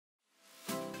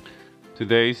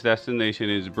Today's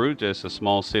destination is Brugge, a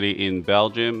small city in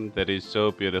Belgium that is so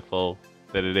beautiful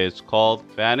that it is called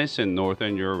Venice in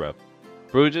Northern Europe.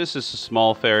 Brugge is a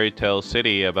small fairy tale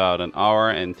city about an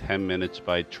hour and 10 minutes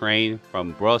by train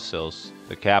from Brussels,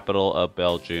 the capital of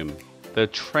Belgium. The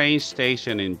train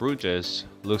station in Brugge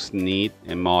looks neat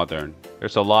and modern.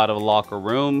 There's a lot of locker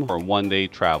room for one-day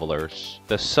travelers.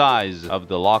 The size of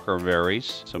the locker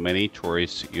varies, so many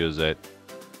tourists use it.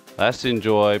 Let's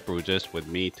enjoy Brugge with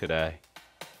me today.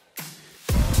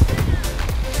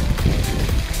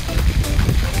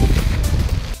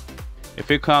 If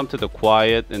you come to the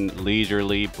quiet and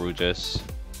leisurely Brugge,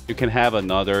 you can have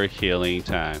another healing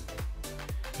time.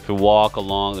 If you walk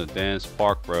along the dense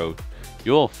park road,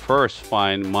 you will first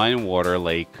find Minnewater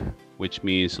Lake, which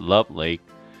means Love Lake,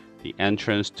 the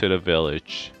entrance to the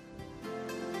village.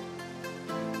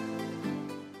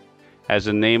 As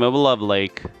the name of Love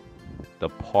Lake, the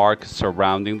park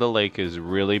surrounding the lake is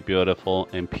really beautiful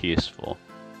and peaceful.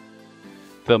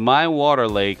 The Minnewater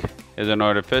Lake is an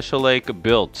artificial lake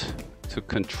built to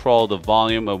control the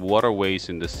volume of waterways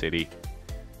in the city.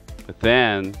 But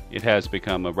then it has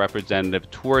become a representative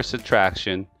tourist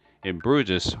attraction in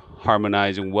Brugge,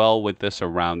 harmonizing well with the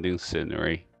surrounding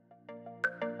scenery.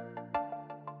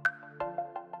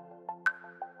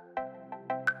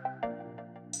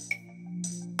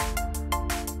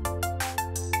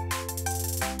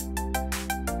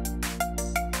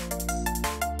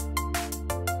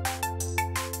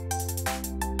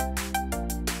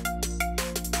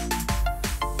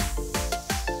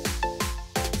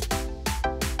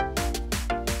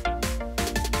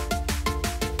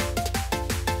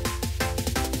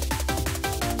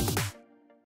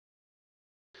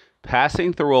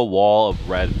 Passing through a wall of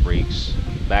red bricks,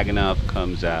 Beijnhof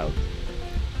comes out.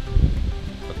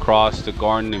 Across the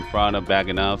garden in front of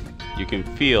Beijnhof, you can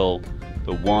feel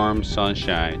the warm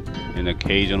sunshine and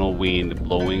occasional wind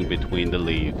blowing between the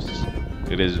leaves.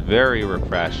 It is very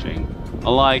refreshing.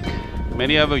 Unlike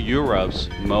many of Europe's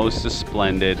most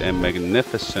splendid and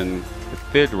magnificent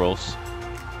cathedrals,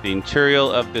 the interior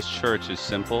of this church is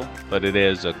simple, but it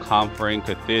is a comforting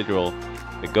cathedral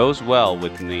that goes well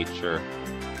with nature.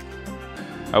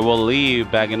 I will leave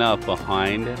Beijnhof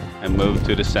behind and move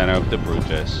to the center of the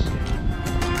Brugge.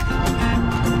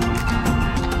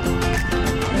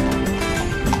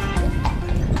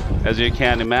 As you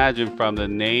can imagine from the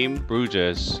name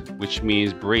Brugge, which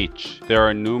means bridge, there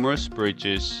are numerous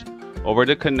bridges over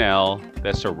the canal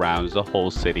that surrounds the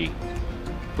whole city.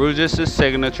 Brugge's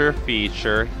signature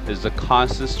feature is the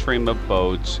constant stream of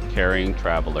boats carrying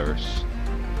travelers.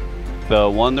 The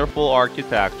wonderful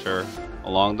architecture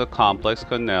along the complex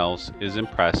canals is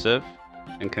impressive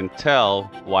and can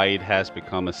tell why it has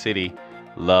become a city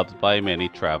loved by many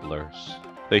travelers.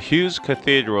 The huge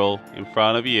cathedral in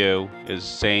front of you is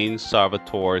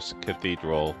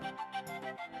Saint-Salvatorskathedraal.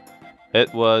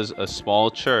 It was a small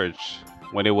church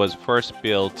when it was first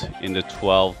built in the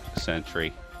 12th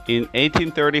century. In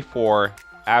 1834,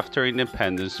 after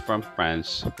independence from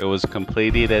France, it was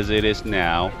completed as it is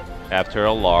now after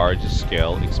a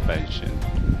large-scale expansion.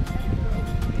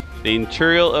 The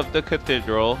interior of the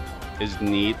cathedral is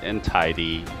neat and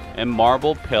tidy, and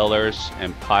marble pillars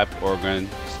and pipe organ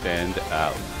stand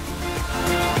out.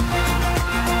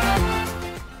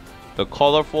 The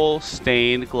colorful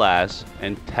stained glass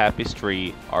and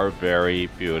tapestry are very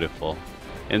beautiful.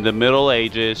 In the Middle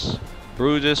Ages,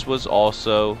 Brugge was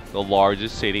also the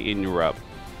largest city in Europe.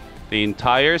 The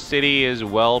entire city is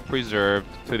well preserved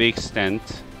to the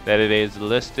extent that it is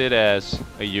listed as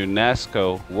a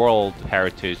UNESCO World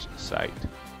Heritage Site.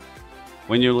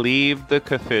 When you leave the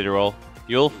cathedral,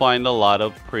 you'll find a lot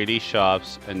of pretty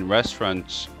shops and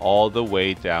restaurants all the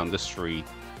way down the street.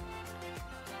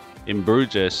 In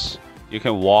Brugge, you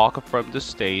can walk from the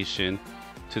station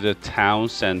to the town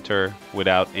center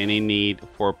without any need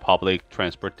for public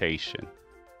transportation.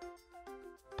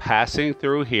 Passing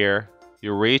through here,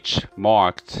 you reach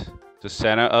Markt, the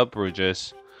center of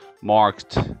Brugge.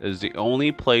 Markt is the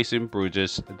only place in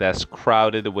Brugge that's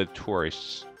crowded with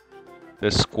tourists.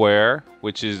 The square,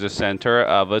 which is the center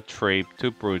of a trip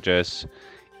to Brugge,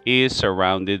 is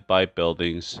surrounded by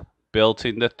buildings built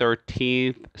in the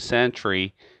 13th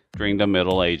century during the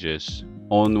Middle Ages.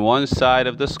 On one side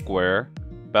of the square,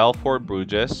 Belfort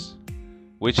Brugge,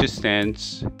 which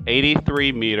stands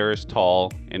 83 meters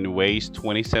tall and weighs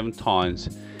 27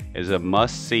 tons, is a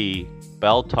must-see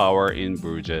bell tower in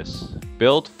Brugge.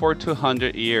 Built for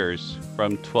 200 years,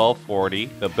 from 1240,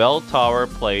 the bell tower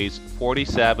plays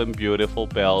 47 beautiful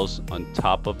bells on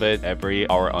top of it every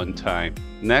hour on time.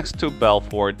 Next to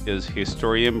Belfort is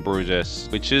Historium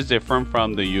Brugge, which is different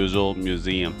from the usual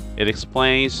museum. It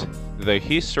explains the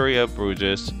history of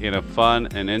Brugge in a fun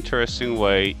and interesting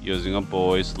way using a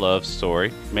boy's love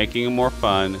story, making it more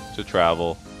fun to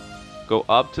travel. Go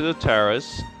up to the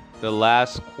terrace, the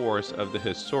last course of the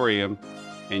Historium,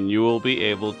 and you will be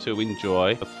able to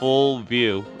enjoy a full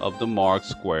view of the Markt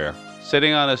Square.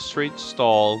 Sitting on a street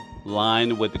stall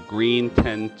lined with green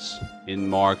tents in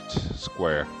Markt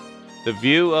Square. The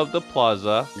view of the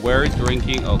plaza, where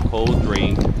drinking a cold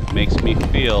drink makes me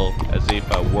feel as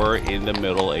if I were in the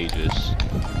Middle Ages.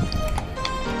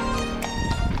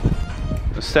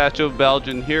 A statue of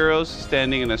Belgian heroes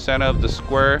standing in the center of the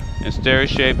square, a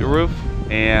stair-shaped roof,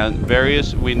 and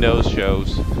various windows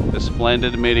shows the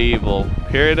splendid medieval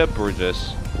period of Brugge.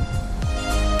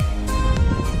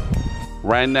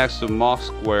 Right next to Markt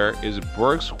Square is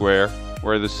Brugge Square,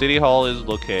 where the city hall is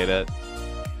located.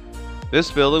 This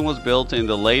building was built in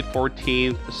the late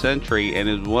 14th century and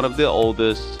is one of the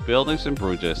oldest buildings in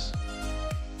Brugge.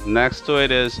 Next to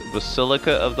it is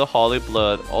Basilica of the Holy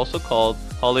Blood, also called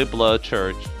Holy Blood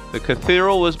Church. The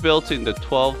cathedral was built in the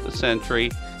 12th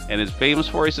century and is famous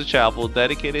for its chapel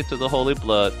dedicated to the Holy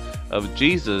Blood of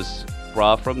Jesus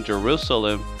brought from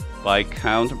Jerusalem by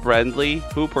Count Brandley,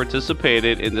 who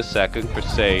participated in the Second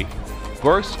Crusade.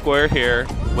 Brugge Square here,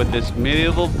 with its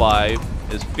medieval vibe,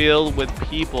 is filled with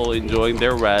people enjoying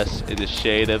their rest in the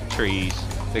shade of trees.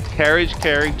 The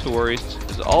carriage-carrying tourist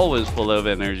is always full of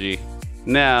energy.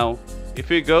 Now, if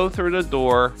you go through the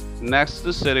door next to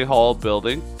the City Hall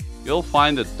building, you'll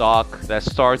find a dock that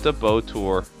starts a boat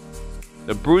tour.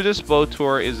 The Brugge boat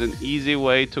tour is an easy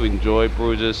way to enjoy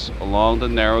Brugge along the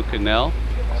narrow canal,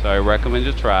 so I recommend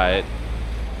you try it.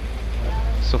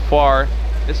 So far,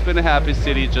 it's been a happy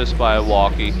city just by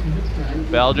walking.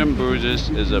 Belgium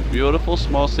Brugge is a beautiful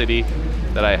small city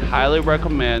that I highly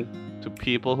recommend to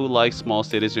people who like small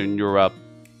cities in Europe.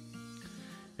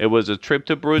 It was a trip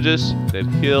to Brugge that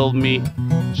healed me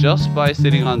just by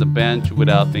sitting on the bench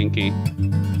without thinking.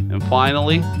 And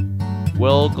finally,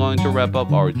 we're going to wrap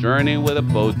up our journey with a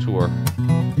boat tour.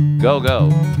 Go, go!